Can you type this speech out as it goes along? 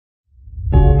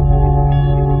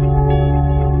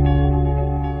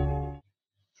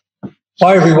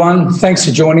Hi everyone, thanks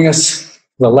for joining us for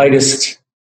the latest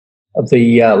of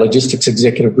the Logistics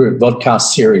Executive Group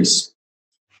Vodcast series.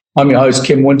 I'm your host,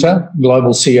 Kim Winter,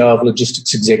 Global CEO of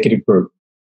Logistics Executive Group.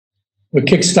 We're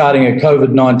kickstarting a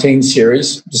COVID-19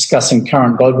 series discussing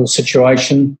current global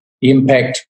situation, the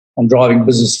impact on driving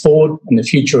business forward and the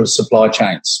future of supply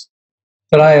chains.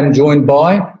 Today I'm joined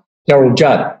by Darryl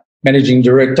Judd, Managing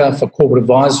Director for Corporate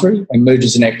Advisory and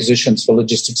Mergers and Acquisitions for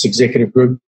Logistics Executive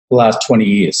Group for the last 20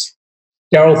 years.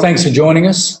 Darryl, thanks for joining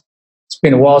us. It's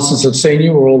been a while since I've seen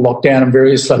you. We're all locked down in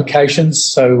various locations,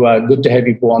 so good to have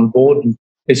you on board. And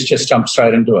let's just jump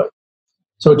straight into it.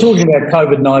 So we're talking about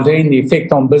COVID-19, the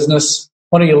effect on business.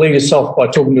 Why don't you lead us off by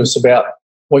talking to us about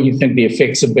what you think the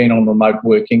effects have been on remote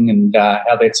working and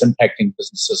how that's impacting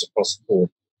businesses across the board?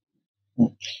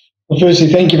 Well, firstly,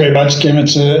 thank you very much, Kim.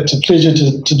 It's a pleasure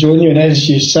to join you. And as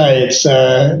you say, it's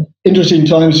interesting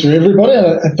times for everybody.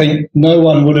 I think no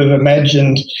one would have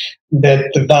imagined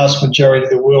that the vast majority of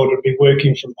the world would be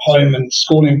working from home and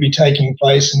schooling would be taking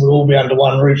place and we'll all be under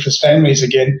one roof as families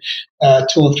again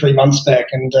 2 or 3 months back.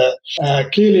 And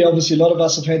clearly, obviously, a lot of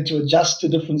us have had to adjust to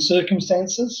different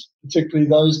circumstances, particularly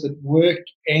those that work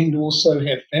and also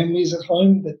have families at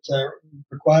home that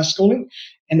require schooling.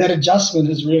 And that adjustment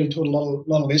has really taught a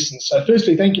lot of lessons. So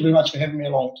firstly, thank you very much for having me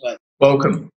along today.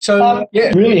 Welcome. So,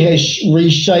 it really has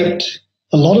reshaped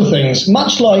a lot of things,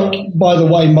 much like, by the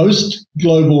way, most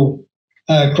global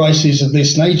crises of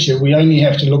this nature. We only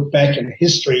have to look back in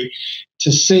history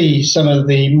to see some of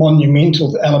the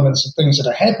monumental elements of things that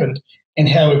have happened and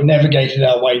how we've navigated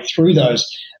our way through those.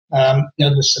 The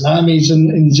tsunamis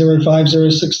in 05,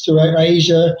 06 throughout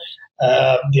Asia,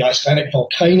 the Icelandic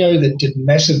volcano that did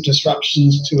massive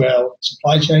disruptions to our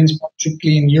supply chains,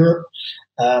 particularly in Europe.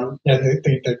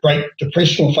 The Great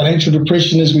Depression, or Financial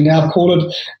Depression as we now call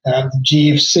it, the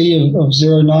GFC of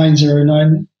 09,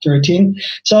 010.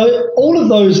 So all of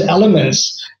those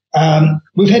elements,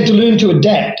 we've had to learn to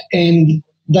adapt, and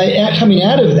they are coming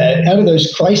out of that, out of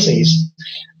those crises.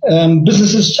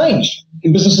 Businesses changed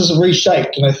and businesses have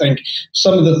reshaped. And I think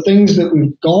some of the things that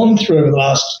we've gone through over the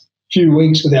last few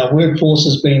weeks with our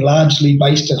workforces being largely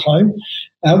based at home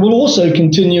will also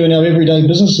continue in our everyday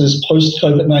businesses post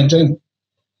COVID-19.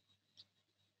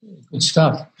 Good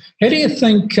stuff. How do you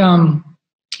think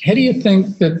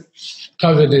that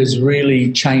COVID has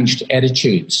really changed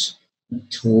attitudes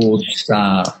towards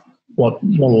what a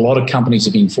lot of companies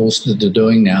have been forced into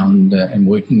doing now and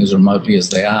working as remotely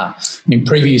as they are? I mean,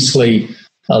 previously,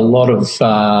 a lot of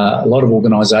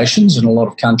organisations and a lot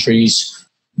of countries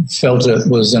felt it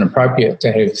was inappropriate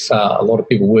to have a lot of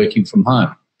people working from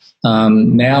home.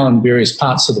 Now, in various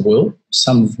parts of the world,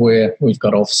 some of where we've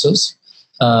got offices,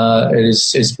 it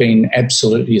has been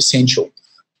absolutely essential.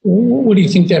 What do you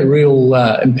think that real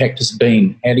impact has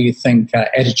been? How do you think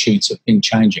attitudes have been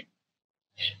changing?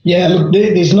 Yeah, look,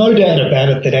 there's no doubt about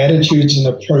it that attitudes and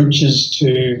approaches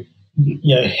to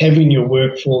having your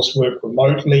workforce work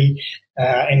remotely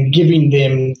and giving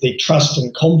them the trust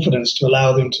and confidence to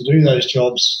allow them to do those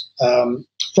jobs from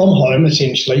home,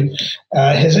 essentially,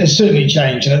 has certainly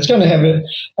changed. And it's going to have a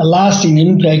lasting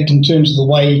impact in terms of the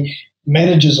way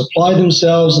managers apply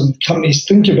themselves and companies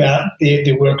think about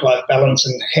their work-life balance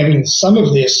and having some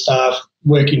of their staff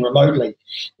working remotely.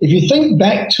 If you think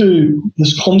back to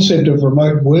this concept of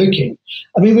remote working,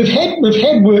 I mean, we've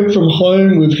had work from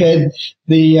home, we've had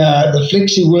the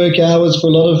flexi work hours for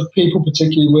a lot of people,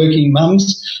 particularly working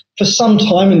mums, for some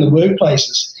time in the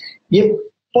workplaces. Yet,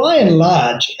 by and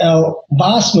large, our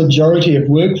vast majority of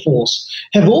workforce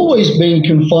have always been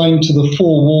confined to the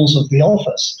four walls of the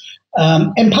office.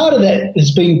 And part of that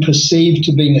has been perceived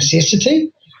to be necessity,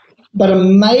 but a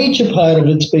major part of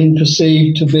it's been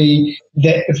perceived to be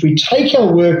that if we take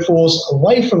our workforce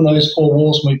away from those four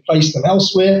walls and we place them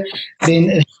elsewhere, then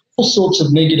it has all sorts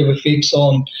of negative effects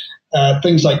on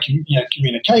things like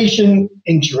communication,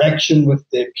 interaction with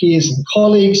their peers and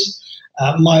colleagues,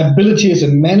 my ability as a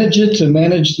manager to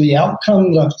manage the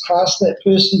outcome that I've tasked that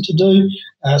person to do,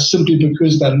 simply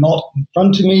because they're not in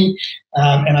front of me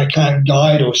and I can't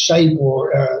guide or shape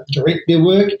or direct their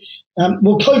work.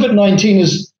 Well, COVID-19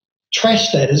 has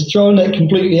trashed that, has thrown that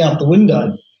completely out the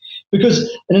window. Because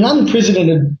in an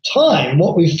unprecedented time,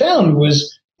 what we found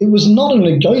was it was not a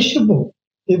negotiable.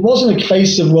 It wasn't a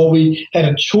case of, well, we had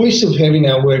a choice of having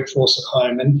our workforce at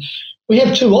home. And we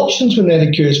have two options when that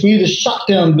occurs. We either shut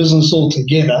down business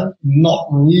altogether, not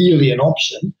really an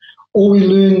option, or we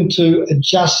learn to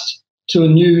adjust to a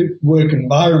new work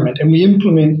environment and we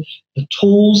implement the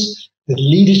tools, the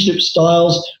leadership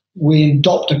styles. We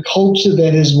adopt a culture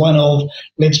that is one of,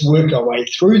 let's work our way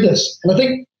through this. And I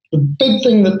think the big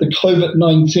thing that the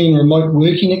COVID-19 remote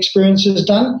working experience has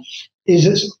done is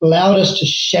it's allowed us to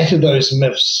shatter those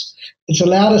myths. It's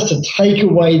allowed us to take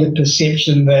away the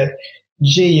perception that,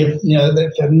 gee, if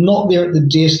they're not there at the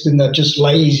desk, then they're just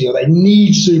lazy, or they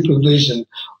need supervision,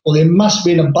 or there must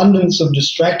be an abundance of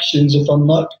distractions if I'm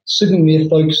not sitting there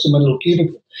focused on my little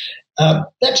cubicle.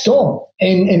 That's gone.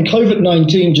 And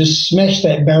COVID-19 just smashed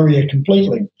that barrier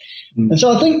completely. And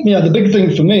so I think, the big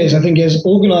thing for me is I think as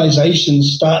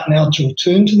organizations start now to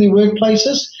return to their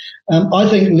workplaces, I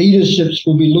think leaderships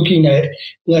will be looking at,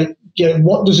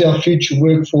 what does our future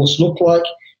workforce look like?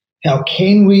 How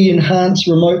can we enhance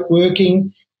remote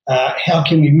working? How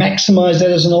can we maximize that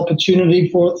as an opportunity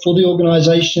for the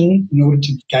organization in order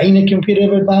to gain a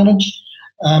competitive advantage?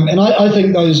 And I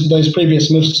think those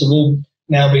previous myths have all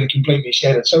now been completely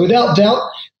shattered. So without doubt,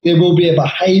 there will be a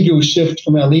behavioral shift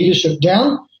from our leadership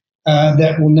down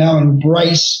that will now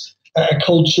embrace a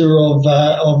culture of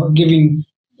giving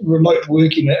remote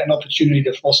working an opportunity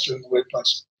to foster in the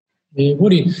workplace. Yeah,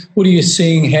 what are you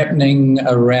seeing happening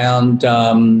around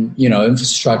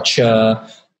infrastructure,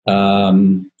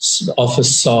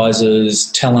 office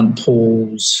sizes, talent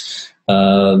pools,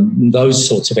 those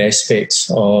sorts of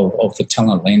aspects of the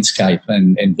talent landscape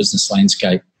and business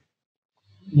landscape?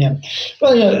 Yeah.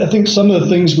 Well, I think some of the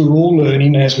things we're all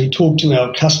learning as we talk to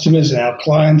our customers, our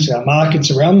clients, our markets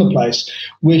around the place,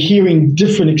 we're hearing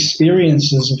different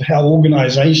experiences of how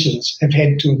organizations have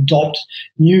had to adopt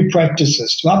new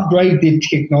practices, to upgrade their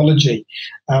technology,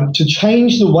 to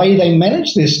change the way they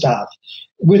manage their staff,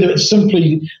 whether it's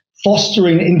simply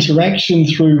fostering interaction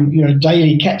through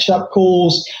daily catch-up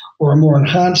calls or a more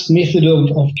enhanced method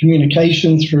of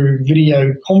communication through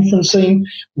video conferencing.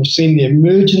 We've seen the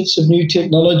emergence of new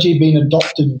technology being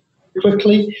adopted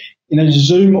quickly.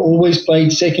 Zoom always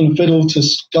played second fiddle to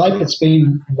Skype. It's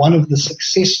been one of the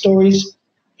success stories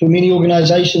for many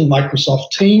organizations. Microsoft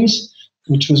Teams,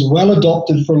 which was well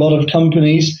adopted for a lot of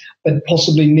companies, but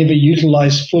possibly never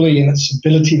utilized fully in its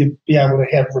ability to be able to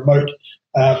have remote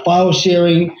file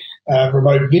sharing,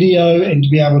 remote video, and to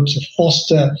be able to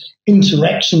foster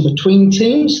interaction between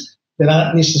teams that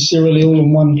aren't necessarily all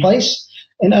in one place.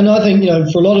 And I think,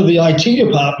 for a lot of the IT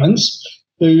departments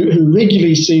who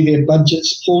regularly see their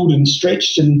budgets pulled and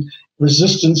stretched in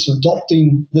resistance of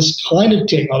adopting this kind of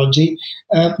technology,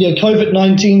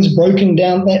 COVID-19's broken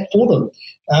down that for them.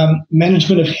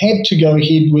 Management have had to go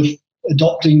ahead with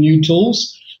adopting new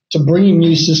tools, to bringing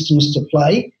new systems to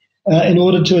play in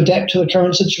order to adapt to the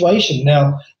current situation.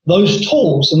 Now, those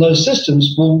tools and those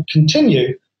systems will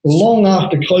continue long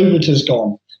after COVID has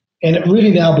gone. And it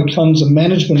really now becomes a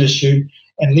management issue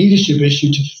and leadership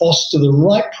issue to foster the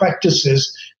right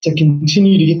practices to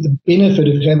continue to get the benefit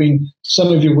of having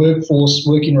some of your workforce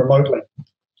working remotely.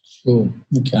 Sure.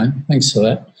 Okay. Thanks for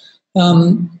that.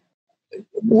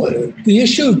 The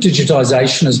issue of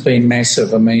digitisation has been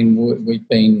massive. I mean, we've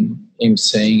been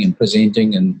emceeing and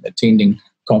presenting and attending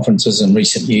conferences in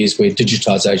recent years where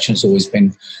digitisation has always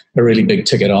been a really big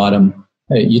ticket item.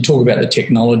 You talk about the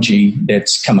technology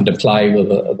that's come into play with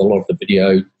a lot of the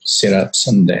video setups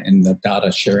and the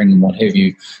data sharing and what have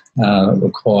you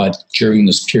required during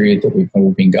this period that we've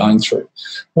all been going through.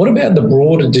 What about the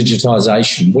broader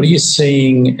digitisation? What are you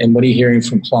seeing and what are you hearing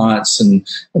from clients and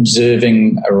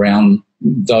observing around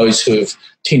those who have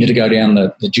tended to go down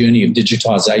the journey of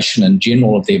digitisation in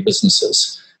general of their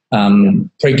businesses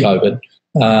pre-COVID?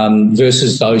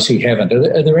 Versus those who haven't.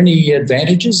 Are there any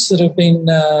advantages that have been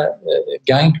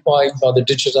gained by the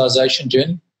digitisation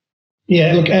journey?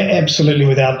 Yeah, look, absolutely,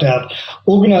 without doubt.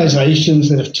 Organisations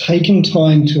that have taken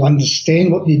time to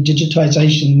understand what their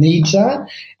digitisation needs are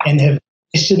and have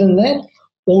invested in that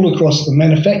all across the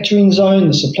manufacturing zone,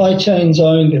 the supply chain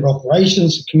zone, their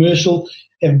operations, the commercial,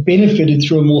 have benefited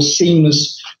through a more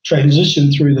seamless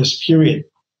transition through this period.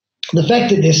 The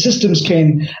fact that their systems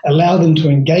can allow them to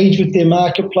engage with their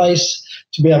marketplace,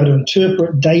 to be able to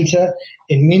interpret data,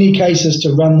 in many cases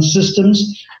to run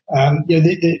systems.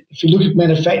 If you look at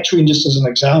manufacturing, just as an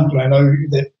example, I know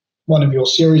that one of your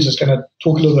series is going to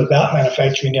talk a little bit about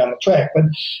manufacturing down the track, but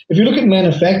if you look at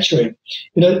manufacturing,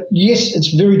 yes,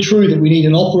 it's very true that we need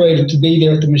an operator to be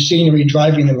there at the machinery,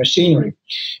 driving the machinery.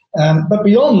 But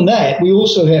beyond that, we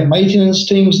also have maintenance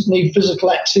teams that need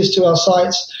physical access to our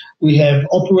sites. We have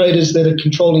operators that are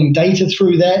controlling data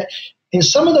through that. And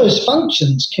some of those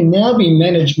functions can now be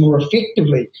managed more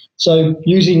effectively. So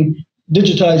using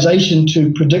digitization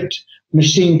to predict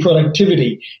machine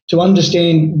productivity, to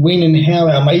understand when and how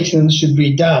our maintenance should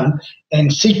be done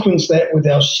and sequence that with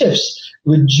our shifts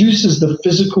reduces the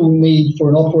physical need for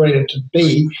an operator to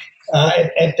be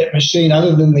at that machine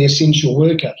other than the essential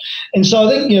worker. And so I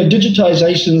think,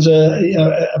 digitization is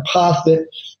a path that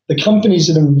the companies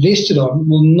that are invested on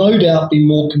will no doubt be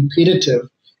more competitive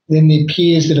than their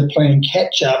peers that are playing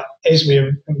catch up as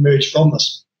we emerge from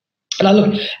this. And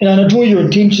I draw your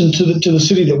attention to the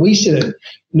city that we sit in.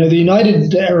 The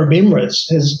United Arab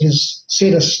Emirates has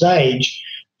set a stage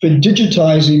for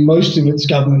digitising most of its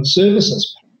government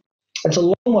services. It's a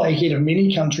long way ahead of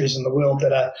many countries in the world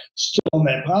that are still on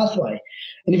that pathway.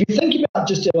 And if you think about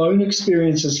just our own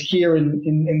experiences here in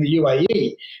the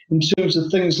UAE, in terms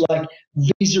of things like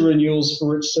visa renewals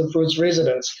for its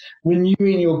residents,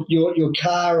 renewing your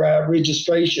car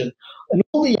registration, and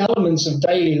all the elements of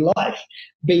daily life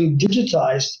being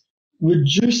digitised,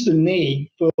 reduce the need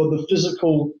for the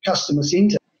physical customer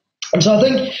centre. And so I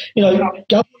think,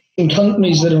 governments and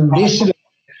companies that are invested in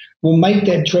will make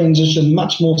that transition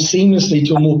much more seamlessly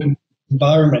to a more competitive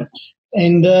environment.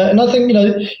 And I think,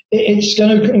 it's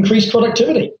going to increase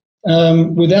productivity,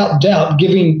 without doubt,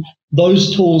 giving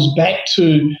those tools back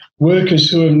to workers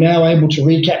who are now able to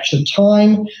recapture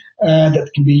time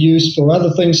that can be used for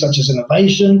other things such as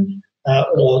innovation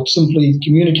or simply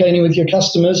communicating with your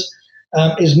customers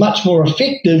is much more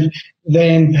effective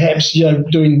than perhaps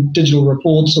doing digital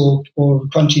reports or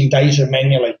crunching data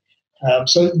manually.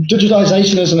 So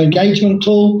digitization is an engagement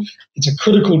tool. It's a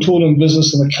critical tool in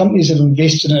business, and the companies that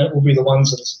invested in it will be the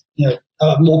ones that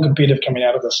are more competitive coming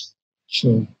out of this.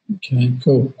 Sure. Okay.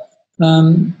 Cool.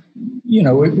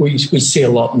 We see a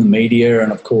lot in the media,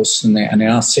 and of course in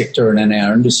our sector and in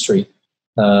our industry,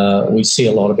 we see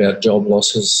a lot about job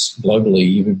losses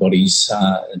globally. Everybody's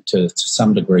to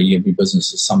some degree, every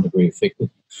business is some degree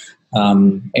affected.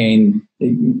 And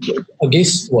I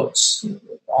guess what's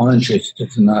I'm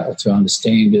interested to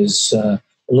understand is a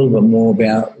little bit more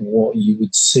about what you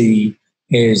would see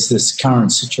as this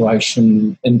current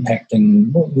situation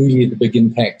impacting, what really are the big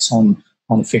impacts on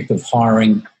effective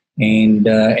hiring and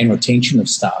retention of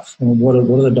staff. And what are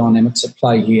the dynamics at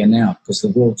play here now? Because the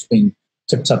world's been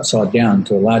tipped upside down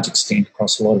to a large extent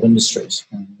across a lot of industries.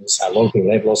 A lot of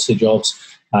people have lost their jobs,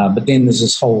 but then there's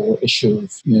this whole issue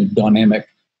of dynamic,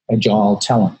 agile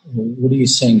talent. What are you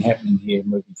seeing happening here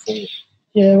moving forward?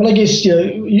 Yeah, well, I guess you're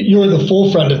at the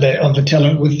forefront of the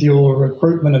talent with your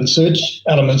recruitment and search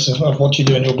elements of what you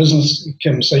do in your business,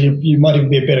 Kim. So you might even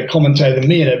be a better commentator than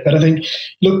me in it. But I think,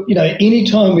 look, any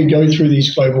time we go through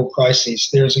these global crises,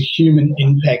 there is a human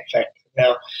impact factor.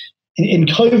 Now, in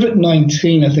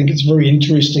COVID-19, I think it's very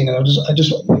interesting, and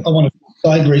I want to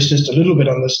digress just a little bit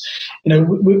on this.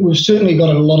 We've certainly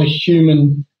got a lot of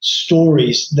human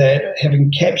stories that have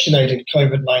encapsulated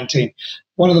COVID-19.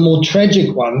 One of the more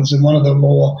tragic ones, and one of the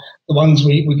ones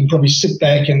we can probably sit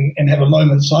back and have a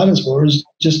moment's silence for, is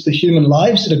just the human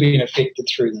lives that have been affected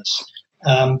through this.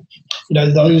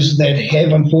 Those that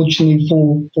have unfortunately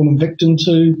fallen victim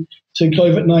to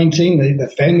COVID-19,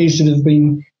 the families that have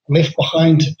been left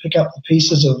behind to pick up the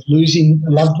pieces of losing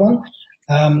a loved one,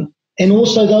 and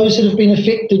also those that have been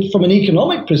affected from an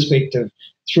economic perspective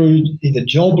through either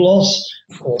job loss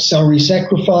or salary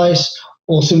sacrifice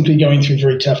or simply going through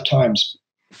very tough times.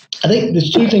 I think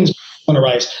there's two things I want to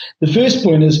raise. The first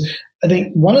point is, I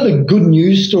think one of the good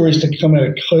news stories to come out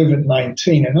of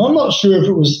COVID-19, and I'm not sure if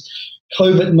it was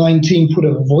COVID-19 put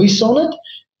a voice on it,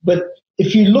 but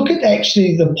if you look at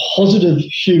actually the positive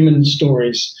human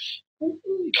stories,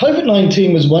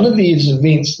 COVID-19 was one of these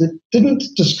events that didn't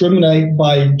discriminate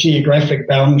by geographic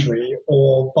boundary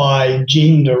or by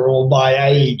gender or by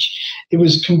age. It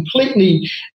was completely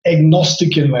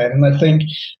agnostic in that. And I think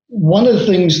one of the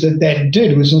things that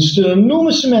did was instill an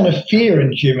enormous amount of fear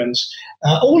in humans.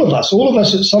 All of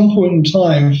us at some point in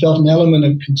time felt an element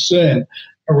of concern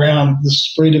around the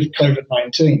spread of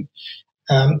COVID-19.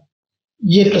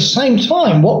 Yet at the same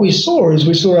time, what we saw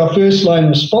our first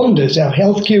line responders, our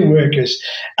healthcare workers,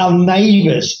 our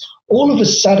neighbours, all of a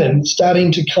sudden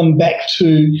starting to come back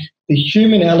to the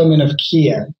human element of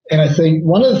care. And I think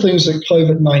one of the things that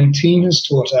COVID-19 has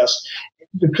taught us,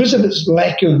 because of its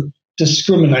lack of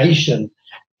discrimination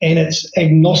and its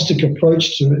agnostic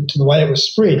approach to the way it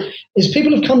was spread, is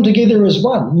people have come together as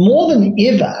one. More than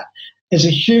ever, as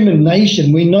a human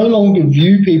nation, we no longer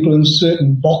view people in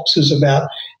certain boxes about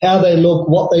how they look,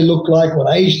 what they look like,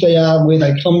 what age they are, where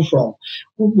they come from.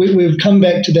 We've come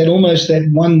back to almost that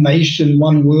one nation,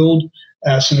 one world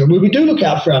scenario, where we do look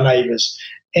out for our neighbours.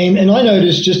 And I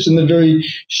noticed just in the very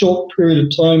short period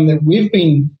of time that we've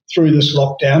been through this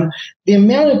lockdown, the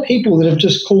amount of people that have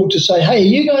just called to say, hey, are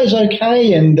you guys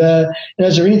okay? And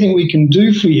is there anything we can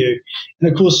do for you? And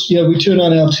of course, we turn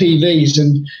on our TVs,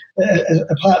 and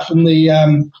apart from the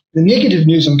negative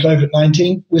news on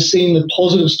COVID-19, we're seeing the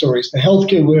positive stories, the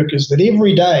healthcare workers that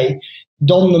every day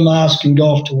don the mask and go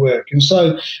off to work. And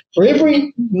so for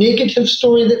every negative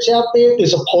story that's out there,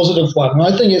 there's a positive one. And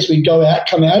I think as we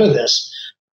come out of this,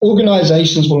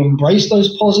 organizations will embrace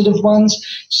those positive ones.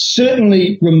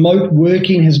 Certainly, remote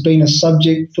working has been a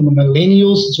subject for the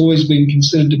millennials. It's always been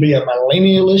considered to be a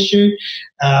millennial issue.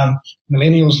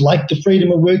 Millennials like the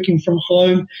freedom of working from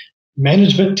home.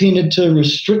 Management tended to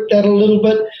restrict that a little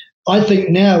bit. I think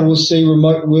now we'll see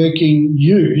remote working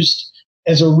used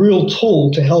as a real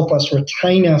tool to help us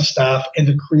retain our staff and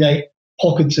to create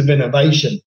pockets of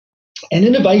innovation. And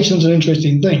innovation is an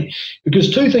interesting thing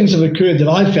because two things have occurred that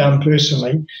I found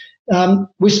personally.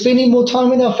 We're spending more time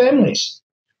with our families.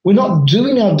 We're not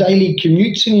doing our daily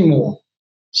commutes anymore.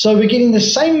 So we're getting the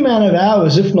same amount of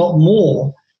hours, if not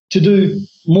more, to do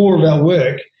more of our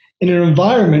work in an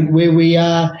environment where we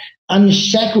are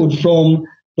unshackled from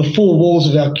the four walls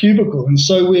of our cubicle. And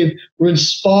so we're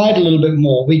inspired a little bit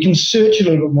more. We can search a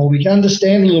little bit more. We can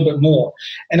understand a little bit more.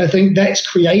 And I think that's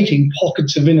creating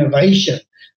pockets of innovation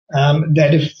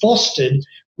that, if fostered,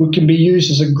 can be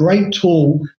used as a great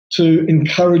tool to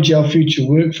encourage our future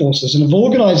workforces. And if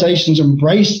organizations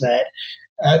embrace that,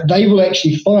 they will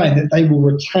actually find that they will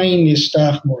retain their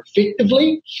staff more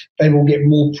effectively, they will get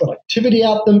more productivity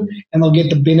out of them, and they'll get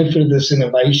the benefit of this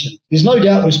innovation. There's no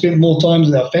doubt we've spent more time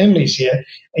with our families here,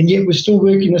 and yet we're still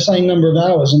working the same number of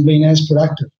hours and being as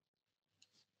productive.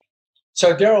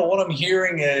 So, Darryl, what I'm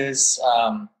hearing is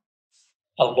a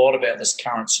lot about this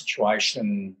current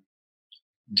situation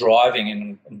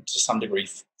driving and to some degree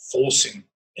forcing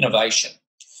innovation.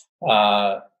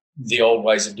 The old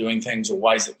ways of doing things or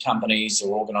ways that companies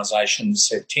or organisations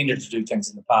have tended to do things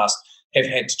in the past have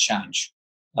had to change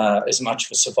as much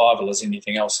for survival as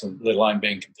anything else, let alone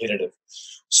being competitive.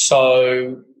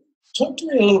 So talk to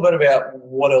me a little bit about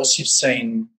what else you've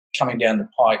seen coming down the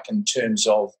pike in terms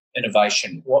of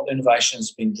innovation. What innovation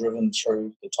has been driven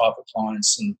through the type of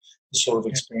clients and the sort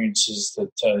of experiences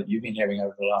that you've been having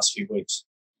over the last few weeks?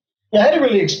 Yeah, I had a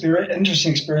really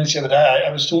interesting experience the other day.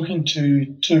 I was talking to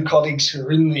two colleagues who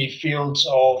are in the fields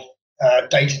of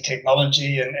data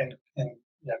technology and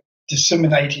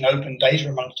disseminating open data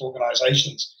amongst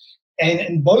organizations. And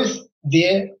in both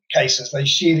their cases, they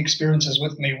shared experiences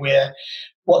with me where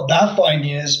what they're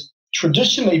finding is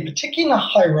traditionally, particularly in a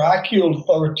hierarchical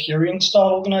authoritarian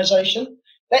style organization,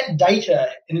 that data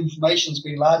and information has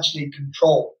been largely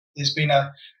controlled. There's been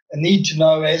a need to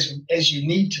know as you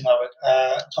need to know it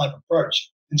type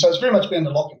approach. And so it's very much been the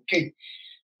lock and key.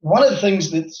 One of the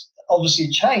things that's obviously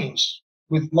changed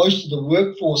with most of the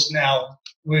workforce now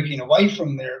working away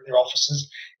from their offices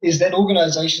is that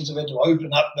organizations have had to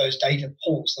open up those data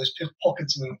pools, those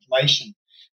pockets of information.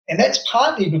 And that's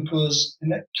partly because,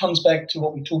 and that comes back to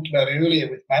what we talked about earlier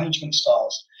with management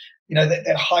styles,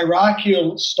 that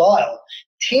hierarchical style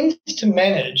tends to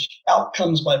manage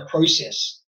outcomes by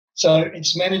process. So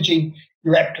it's managing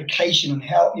your application and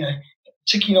how,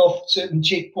 ticking off certain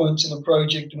checkpoints in a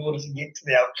project in order to get to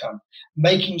the outcome,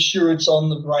 making sure it's on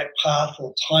the right path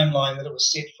or timeline that it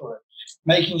was set for it,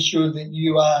 making sure that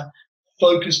you are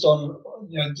focused on,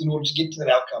 in order to get to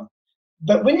that outcome.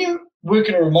 But when you work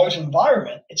in a remote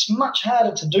environment, it's much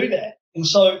harder to do that. And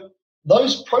so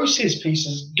those process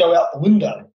pieces go out the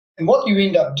window. And what you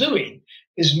end up doing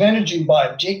is managing by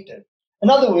objective. In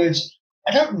other words,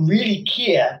 I don't really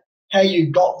care how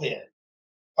you got there.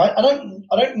 Right? I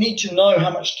don't need to know how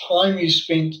much time you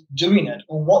spent doing it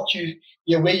or what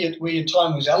where your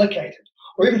time was allocated.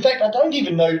 Or in fact, I don't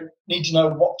even need to know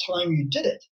what time you did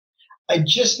it. I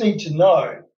just need to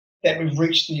know that we've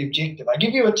reached the objective. I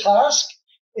give you a task,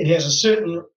 it has a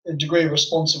certain degree of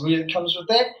responsibility that comes with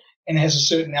that, and it has a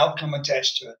certain outcome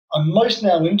attached to it. I'm most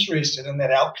now interested in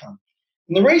that outcome.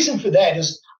 And the reason for that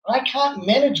is I can't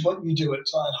manage what you do at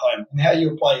home and how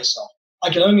you apply yourself. I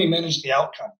can only manage the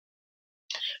outcome.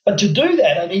 But to do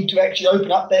that, I need to actually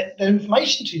open up that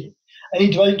information to you. I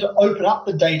need to open up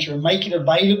the data and make it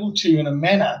available to you in a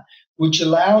manner which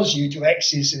allows you to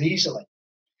access it easily.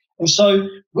 And so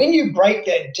when you break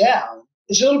that down,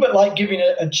 it's a little bit like giving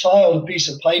a child a piece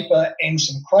of paper and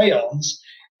some crayons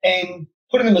and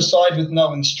putting them aside with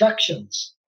no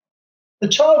instructions. The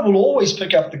child will always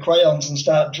pick up the crayons and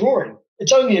start drawing.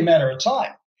 It's only a matter of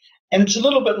time. And it's a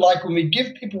little bit like when we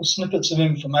give people snippets of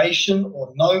information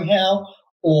or know-how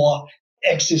or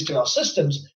access to our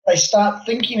systems, they start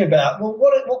thinking about, well,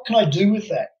 what can I do with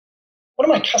that? What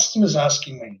are my customers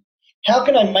asking me? How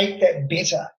can I make that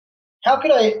better? How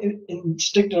can I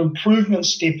stick an improvement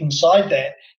step inside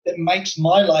that makes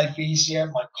my life easier,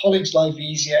 my colleagues' life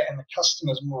easier, and the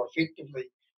customers more effectively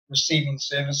receiving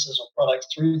services or products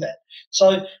through that?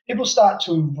 So people start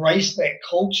to embrace that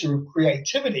culture of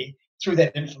creativity through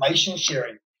that information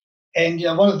sharing. And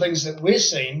one of the things that we're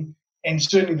seeing, and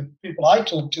certainly the people I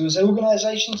talk to, is that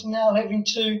organizations are now having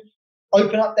to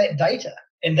open up that data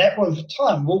And that over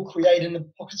time will create in the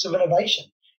pockets of innovation.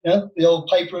 You know, the old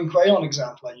paper and crayon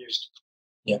example I used.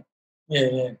 Yeah.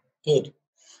 Good.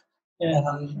 Yeah.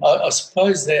 I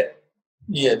suppose that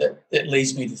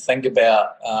leads me to think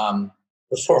about,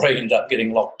 before I ended up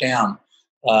getting locked down,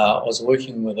 I was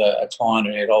working with a client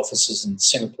who had offices in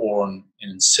Singapore and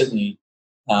in Sydney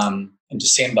in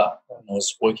December, and I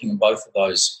was working in both of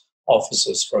those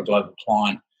offices for a global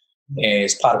client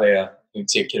as part of our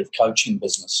executive coaching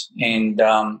business. And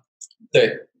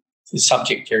the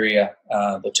subject area,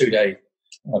 the 2-day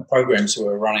programs that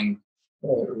we're running,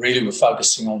 really were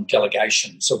focusing on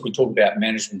delegation. So if we talk about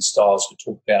management styles, we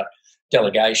talk about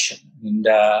delegation. And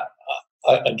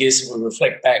I guess if we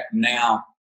reflect back now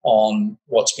on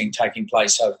what's been taking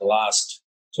place over the last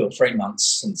 2 or 3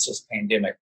 months since this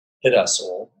pandemic hit us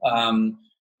all,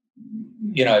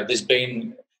 there's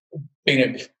been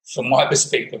from my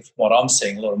perspective, what I'm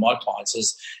seeing, a lot of my clients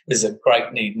is a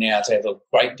great need now to have a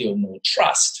great deal more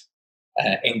trust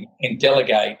and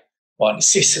delegate by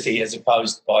necessity as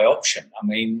opposed by option. I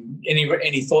mean,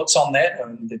 any thoughts on that?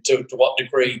 And to what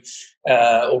degree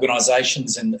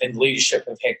organisations and leadership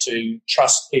have had to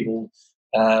trust people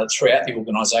throughout the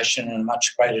organisation in a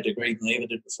much greater degree than they ever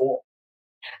did before?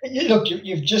 Look,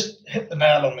 you've just hit the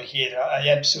nail on the head. I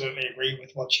absolutely agree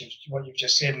with what you've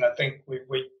just said, and I think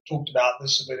we talked about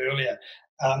this a bit earlier.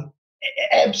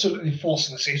 Absolutely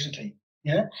forced necessity,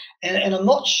 yeah. And I'm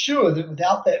not sure that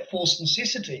without that forced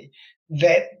necessity,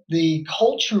 that the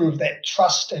culture of that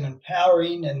trust and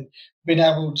empowering and being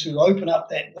able to open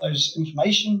up those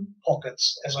information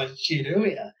pockets, as I shared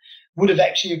earlier, would have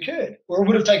actually occurred, or it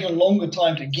would have taken a longer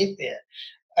time to get there.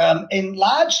 And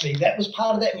largely, that was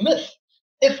part of that myth.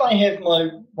 If I have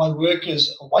my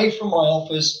workers away from my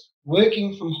office,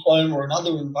 working from home or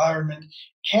another environment,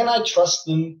 can I trust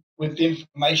them with the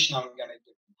information I'm going to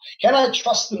give them? Can I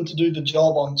trust them to do the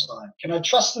job on time? Can I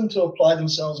trust them to apply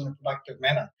themselves in a productive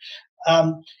manner?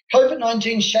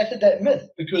 COVID-19 shattered that myth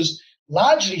because,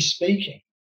 largely speaking,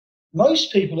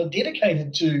 most people are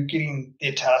dedicated to getting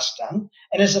their tasks done.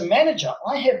 And as a manager,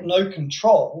 I have no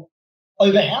control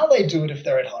over how they do it if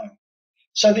they're at home.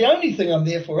 So the only thing I'm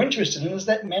therefore interested in is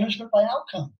that management by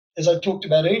outcome, as I talked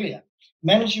about earlier,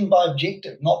 managing by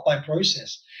objective, not by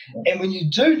process. Yeah. And when you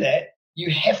do that, you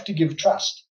have to give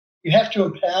trust. You have to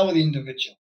empower the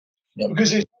individual. Yeah.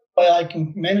 Because there's no way I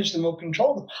can manage them or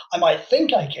control them. I might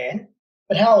think I can,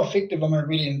 but how effective am I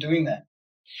really in doing that?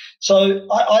 So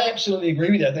I absolutely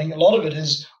agree with you. I think a lot of it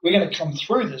is we're going to come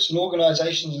through this and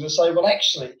organizations are going to say, well,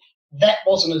 actually, that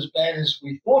wasn't as bad as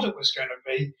we thought it was going to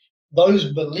be.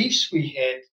 Those beliefs we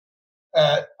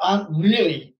had aren't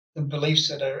really the beliefs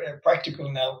that are practical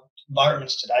in our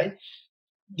environments today.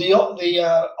 The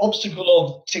obstacle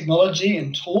of technology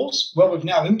and tools, well, we've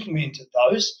now implemented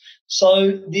those.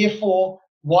 So therefore,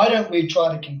 why don't we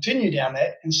try to continue down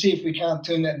that and see if we can't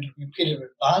turn that into a competitive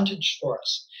advantage for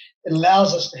us? It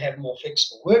allows us to have more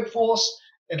flexible workforce.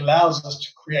 It allows us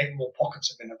to create more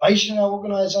pockets of innovation in our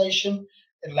organization.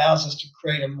 It allows us to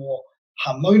create a more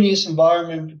harmonious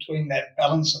environment between that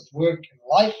balance of work and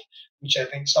life, which I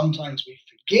think sometimes we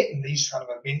forget, and these kind of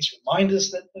events remind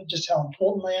us that just how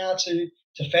important they are to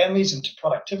families and to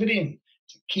productivity and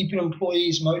to keeping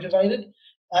employees motivated.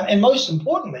 And most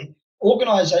importantly,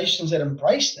 organizations that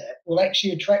embrace that will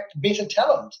actually attract better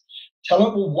talent.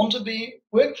 Talent will want to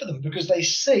work for them because they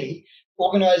see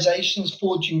organizations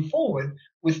forging forward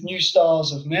with new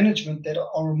styles of management that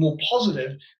are more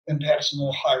positive than perhaps a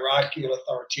more hierarchical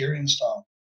authoritarian style.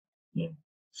 Yeah.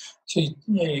 So,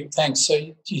 thanks.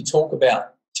 So you talk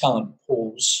about talent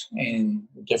pools and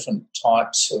the different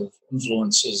types of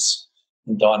influences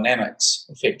and dynamics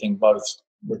affecting both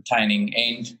retaining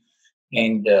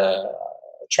and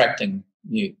attracting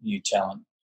new talent.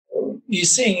 Are you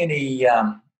seeing any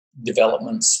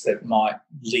developments that might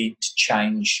lead to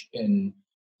change in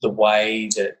the way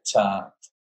that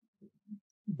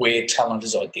where talent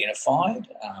is identified?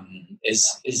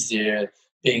 Is there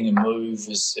being a move?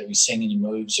 Are we seeing any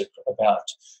moves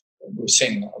about? We're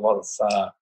seeing a lot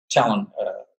of talent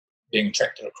being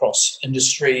attracted across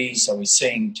industries. Are we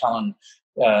seeing talent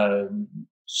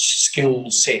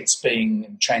skill sets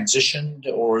being transitioned,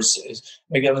 or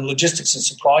again, logistics and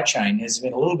supply chain has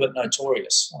been a little bit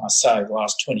notorious, I say, over the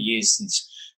last 20 years since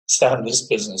the start of this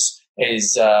business,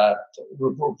 is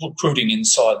recruiting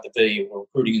inside the V or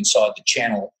recruiting inside the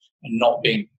channel and not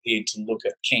being prepared to look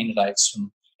at candidates from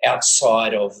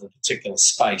outside of the particular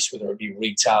space, whether it be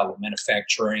retail or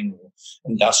manufacturing or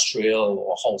industrial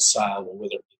or wholesale, or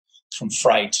whether it be from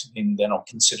freight, and they're not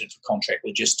considered for contract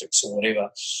logistics or whatever.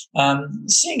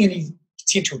 Seeing any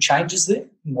potential changes there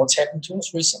in what's happened to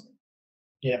us recently?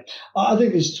 Yeah, I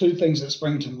think there's two things that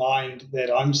spring to mind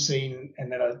that I'm seeing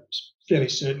and that I'm fairly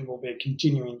certain will be a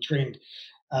continuing trend.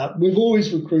 We've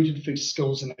always recruited for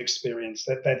skills and experience.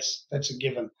 That's a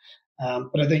given.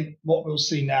 But I think what we'll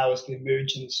see now is the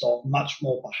emergence of much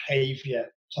more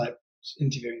behaviour type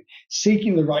interviewing,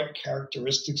 seeking the right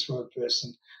characteristics from a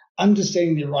person,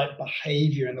 understanding the right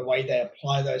behaviour and the way they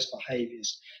apply those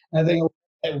behaviours. And I think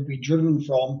that will be driven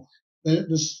from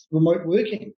this remote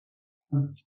working.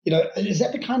 Is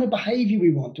that the kind of behaviour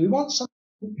we want? Do we want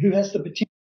someone who has the potential,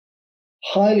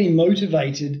 highly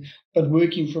motivated, but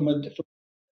working from a different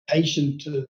patient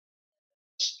to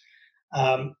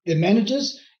their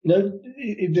managers?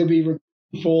 They'll be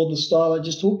for the style I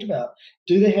just talked about.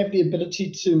 Do they have the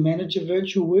ability to manage a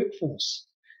virtual workforce?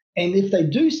 And if they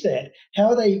do that, how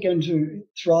are they going to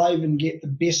thrive and get the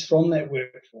best from that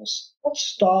workforce? What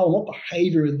style, what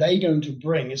behaviour are they going to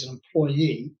bring as an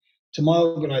employee to my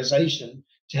organisation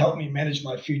to help me manage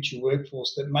my future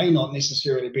workforce that may not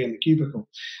necessarily be in the cubicle?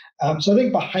 So I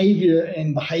think behaviour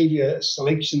and behaviour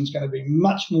selection is going to be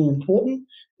much more important.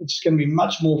 It's going to be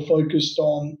much more focused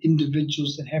on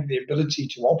individuals that have the ability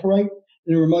to operate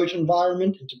in a remote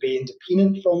environment and to be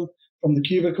independent from the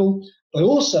cubicle, but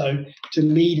also to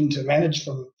lead and to manage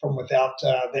from without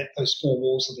those four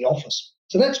walls of the office.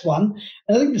 So that's one.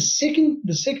 And I think the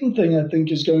second thing I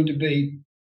think is going to be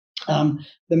the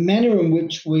manner in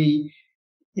which we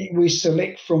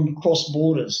select from cross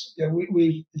borders.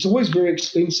 It's always very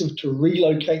expensive to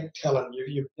relocate talent.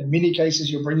 In many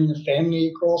cases, you're bringing a family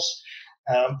across.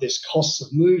 There's costs of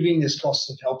moving. There's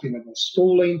costs of helping them with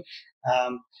schooling.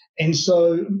 And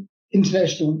so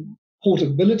international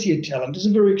portability of talent is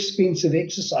a very expensive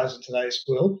exercise in today's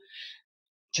world.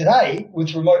 Today,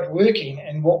 with remote working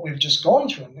and what we've just gone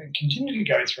through and continue to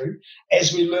go through,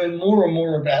 as we learn more and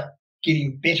more about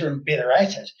getting better and better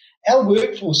at it, our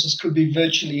workforces could be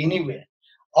virtually anywhere.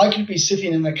 I could be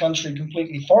sitting in a country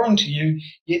completely foreign to you,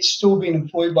 yet still being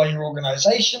employed by your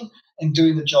organisation and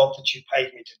doing the job that you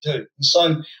paid me to do. And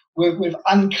so we've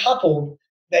uncoupled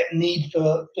that need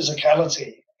for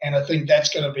physicality. And I think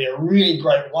that's going to be a really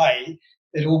great way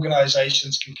that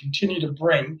organisations can continue to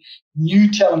bring new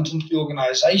talent into the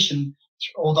organisation,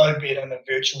 although be it in a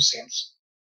virtual sense.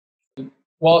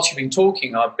 Whilst you've been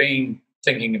talking, I've been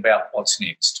thinking about what's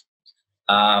next.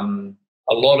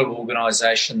 A lot of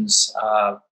organisations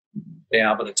are being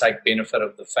able to take benefit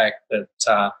of the fact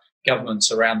that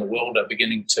governments around the world are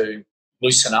beginning to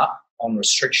loosen up on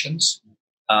restrictions.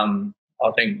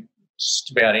 I think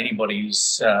just about anybody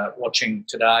who's watching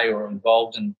today or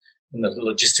involved in the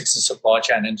logistics and supply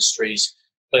chain industries,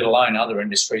 let alone other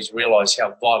industries, realise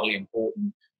how vitally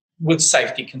important, with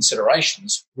safety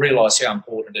considerations, realise how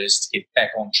important it is to get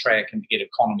back on track and to get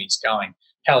economies going.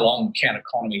 How long can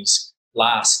economies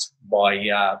last by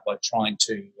trying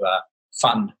to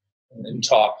fund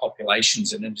entire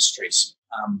populations and industries?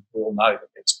 We all know that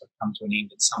it's going to come to an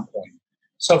end at some point.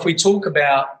 So if we talk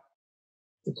about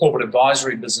the corporate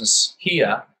advisory business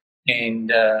here, and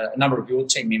a number of your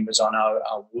team members I know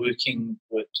are working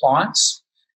with clients,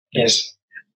 yes,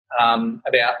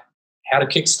 about how to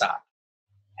kickstart.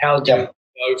 How do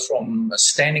we go from a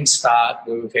standing start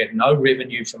where we've had no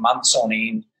revenue for months on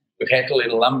end, we've had to let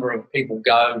a number of people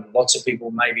go, lots of people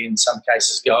maybe in some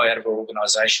cases go out of our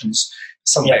organisations,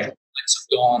 some of our clients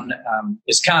have gone,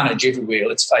 there's carnage everywhere,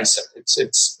 let's face it,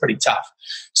 it's pretty tough.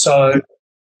 So I've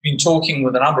been talking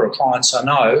with a number of clients I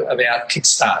know about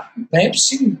kickstart.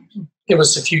 Perhaps you can give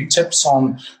us a few tips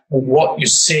on what you're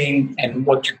seeing and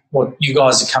what you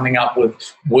guys are coming up with,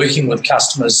 working with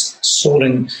customers,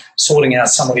 sorting out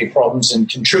some of their problems and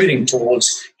contributing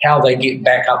towards how they get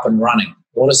back up and running.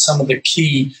 What are some of the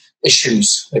key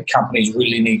issues that companies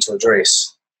really need to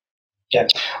address? Yeah,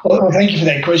 well, thank you for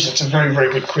that question. It's a very,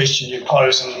 very good question you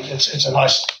pose, and it's a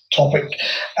nice topic.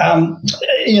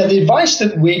 The advice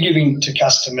that we're giving to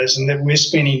customers and that we're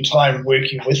spending time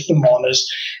working with them on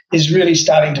is really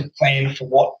starting to plan for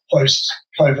what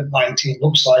post-COVID-19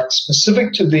 looks like,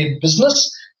 specific to their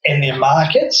business and their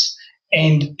markets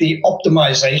and the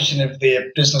optimization of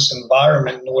their business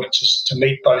environment in order to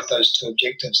meet both those two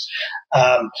objectives.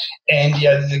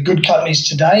 The good companies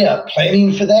today are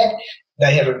planning for that.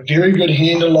 They have a very good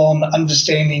handle on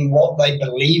understanding what they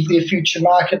believe their future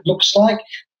market looks like.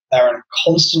 They're in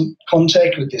constant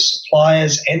contact with their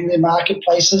suppliers and their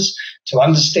marketplaces to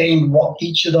understand what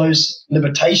each of those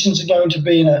limitations are going to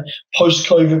be in a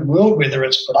post-COVID world, whether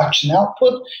it's production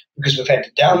output, because we've had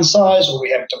to downsize, or we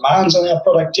have demands on our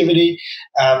productivity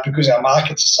because our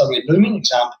markets are suddenly booming,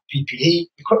 example, PPE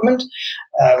equipment,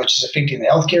 which is affecting the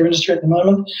healthcare industry at the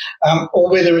moment,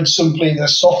 or whether it's simply the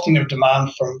softening of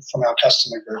demand from our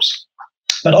customer groups.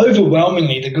 But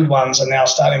overwhelmingly, the good ones are now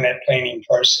starting that planning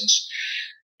process.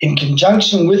 In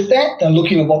conjunction with that, they're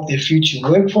looking at what their future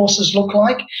workforces look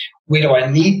like. Where do I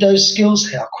need those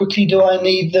skills? How quickly do I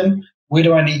need them? Where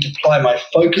do I need to apply my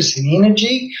focus and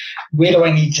energy? Where do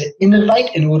I need to innovate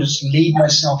in order to lead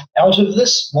myself out of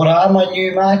this? What are my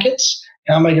new markets?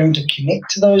 How am I going to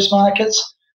connect to those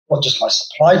markets? What does my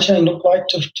supply chain look like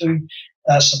to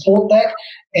support that?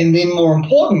 And then more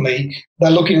importantly, they're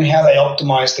looking at how they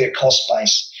optimize their cost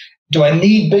base. Do I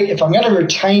need if I'm going to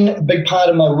retain a big part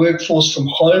of my workforce from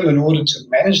home in order to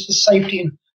manage the safety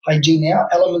and hygiene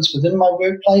elements within my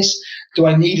workplace, do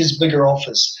I need a bigger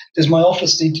office? Does my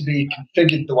office need to be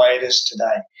configured the way it is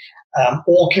today?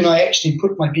 Or can I actually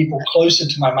put my people closer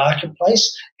to my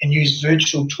marketplace and use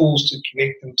virtual tools to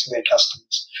connect them to their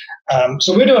customers?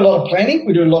 So we do a lot of planning.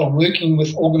 We do a lot of working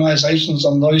with organizations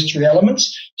on those three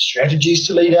elements, strategies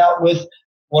to lead out with,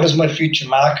 what does my future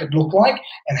market look like,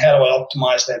 and how do I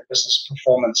optimize that business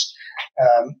performance?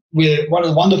 One of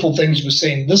the wonderful things we're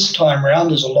seeing this time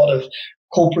around is a lot of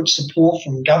corporate support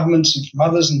from governments and from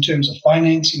others in terms of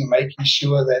financing and making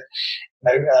sure that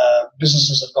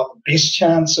businesses have got the best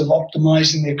chance of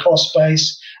optimizing their cost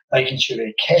base, making sure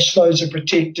their cash flows are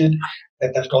protected,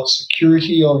 that they've got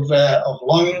security of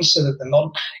loans so that they're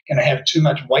not going to have too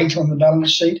much weight on the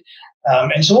balance sheet.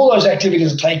 And so all those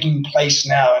activities are taking place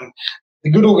now, and the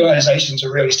good organizations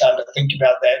are really starting to think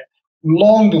about that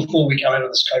long before we come out of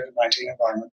this COVID-19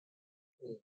 environment.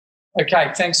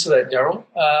 Okay, thanks for that, Darryl.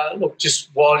 Look, just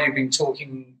while you've been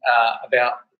talking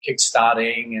about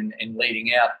kickstarting and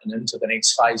leading out and into the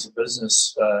next phase of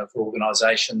business for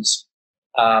organisations,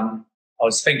 I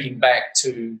was thinking back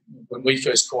to when we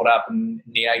first caught up in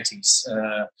the 80s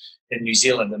in New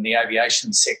Zealand in the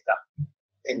aviation sector.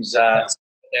 It was that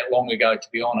long ago, to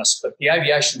be honest, but the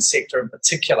aviation sector in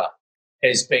particular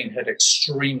has been hit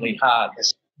extremely hard,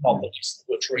 not the least of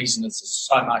which reason is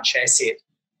so much asset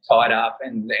tied up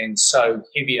and so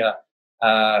heavier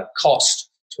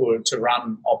cost to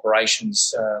run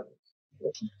operations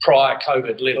prior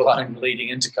COVID, let alone leading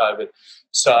into COVID.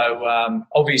 So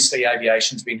obviously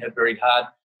aviation's been hit very hard.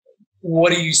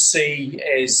 What do you see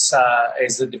as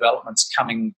the developments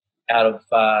coming out of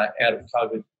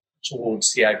COVID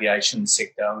towards the aviation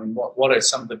sector? I mean, what are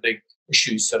some of the big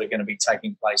issues that are going to be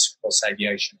taking place across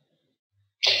aviation?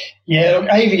 Yeah, look,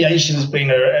 aviation has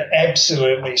been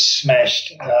absolutely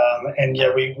smashed. And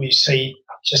yeah, we see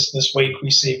just this week, we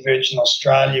see Virgin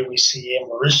Australia, we see Air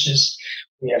Mauritius,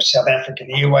 we have South African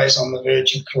Airways on the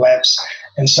verge of collapse.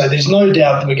 And so there's no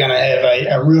doubt that we're going to have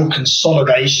a real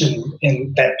consolidation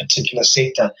in that particular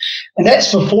sector. And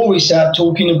that's before we start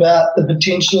talking about the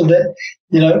potential that,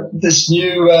 these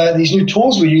new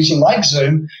tools we're using like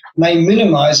Zoom may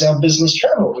minimize our business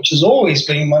travel, which has always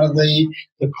been one of the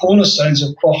cornerstones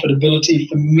of profitability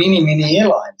for many, many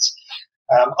airlines.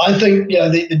 I think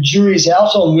the jury's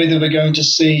out on whether we're going to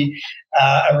see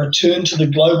a return to the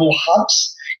global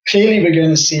hubs. Clearly, we're going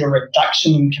to see a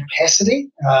reduction in capacity.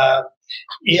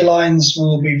 Airlines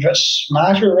will be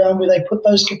smarter around where they put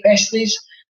those capacities.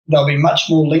 They'll be much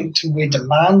more linked to where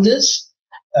demand is.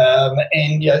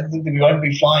 And we won't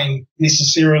be flying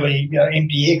necessarily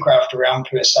empty aircraft around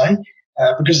per se,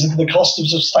 because the cost of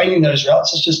sustaining those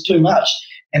routes is just too much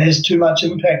and has too much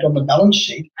impact on the balance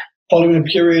sheet following a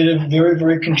period of very,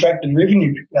 very contracted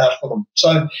revenue for them. So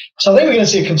I think we're going to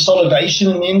see a consolidation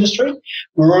in the industry.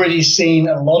 We're already seeing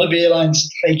a lot of airlines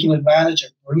taking advantage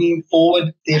of bringing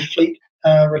forward their fleet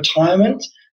retirement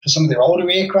for some of their older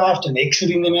aircraft and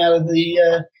exiting them out of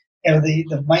the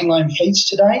mainline fleets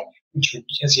today, which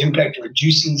has the impact of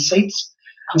reducing seats.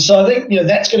 And so I think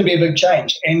that's going to be a big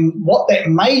change. And what that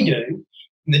may do,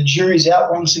 and the jury's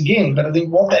out once again, but I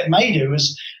think what that may do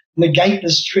is negate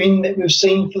this trend that we've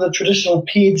seen for the traditional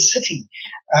paired city,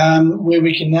 where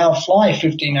we can now fly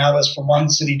 15 hours from one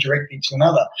city directly to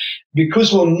another.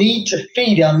 Because we'll need to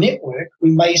feed our network,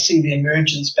 we may see the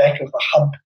emergence back of the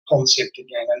hub concept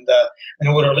again, and in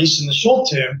order, at least in the short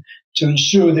term, to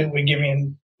ensure that we're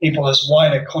giving people as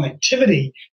wider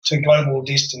connectivity to global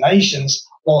destinations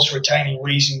whilst retaining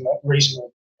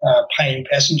reasonable paying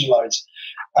passenger loads.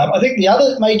 I think the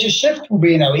other major shift will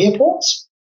be in our airports.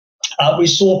 We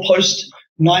saw post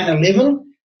 9/11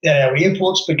 that our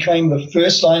airports became the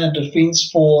first line of defence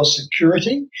for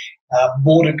security.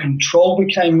 Border control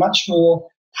became much more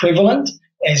prevalent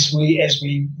as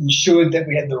we ensured that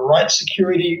we had the right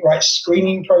security, right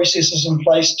screening processes in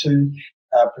place to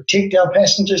protect our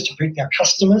passengers, to protect our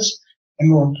customers, and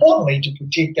more importantly, to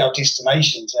protect our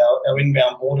destinations, our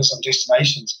inbound borders and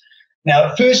destinations.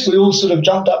 Now, at first, we all sort of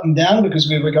jumped up and down because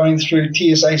we were going through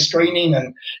TSA screening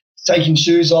and taking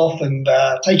shoes off and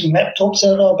taking laptops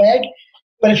out of our bag.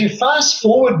 But if you fast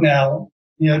forward now,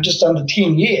 just under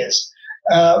 10 years,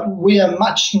 we are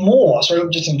much more,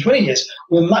 just in 20 years,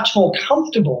 we're much more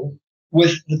comfortable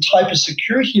with the type of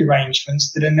security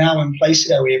arrangements that are now in place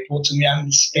at our airports, and we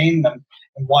understand them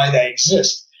and why they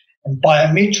exist. And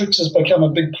biometrics has become a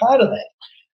big part of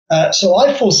that. So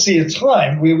I foresee a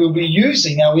time where we'll be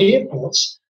using our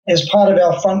airports as part of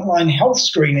our frontline health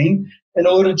screening in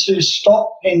order to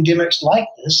stop pandemics like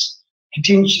this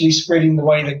potentially spreading the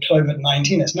way that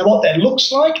COVID-19 is. Now, what that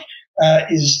looks like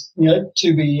is,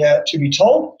 to be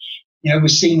told. We're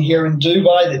seeing here in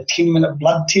Dubai the 10-minute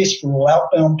blood test for all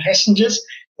outbound passengers.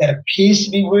 That appears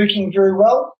to be working very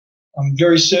well. I'm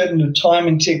very certain with time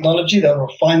and technology they'll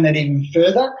refine that even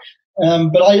further.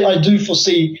 But I do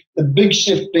foresee the big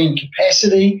shift being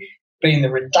capacity, being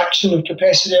the reduction of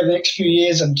capacity over the next few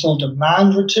years until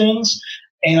demand returns.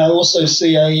 And I also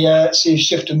see a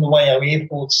shift in the way our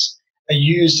airports are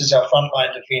used as our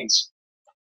frontline defence.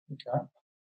 Okay.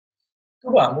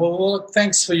 Good one. Well,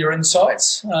 thanks for your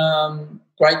insights.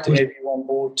 Great to have you on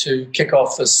board to kick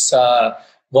off this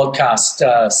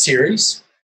vodcast series.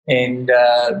 And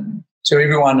to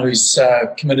everyone who's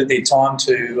committed their time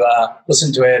to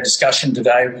listen to our discussion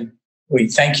today, we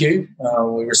thank you.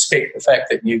 We respect the fact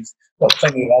that you've got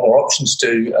plenty of other options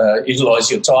to utilise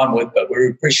your time with, but we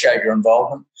appreciate your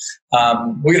involvement.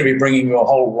 We're going to be bringing you a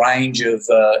whole range of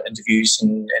interviews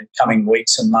in coming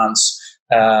weeks and months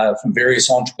from various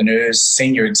entrepreneurs,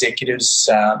 senior executives,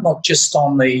 not just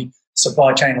on the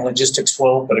supply chain and logistics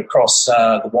world, but across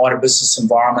the wider business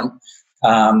environment,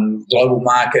 global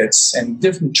markets, and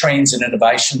different trends and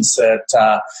innovations that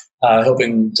are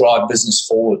helping drive business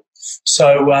forward.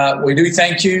 So we do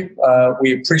thank you.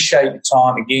 We appreciate your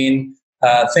time again.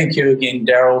 Thank you again,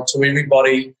 Darryl. To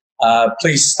everybody,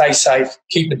 please stay safe,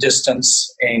 keep a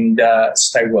distance, and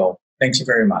stay well. Thank you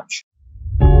very much.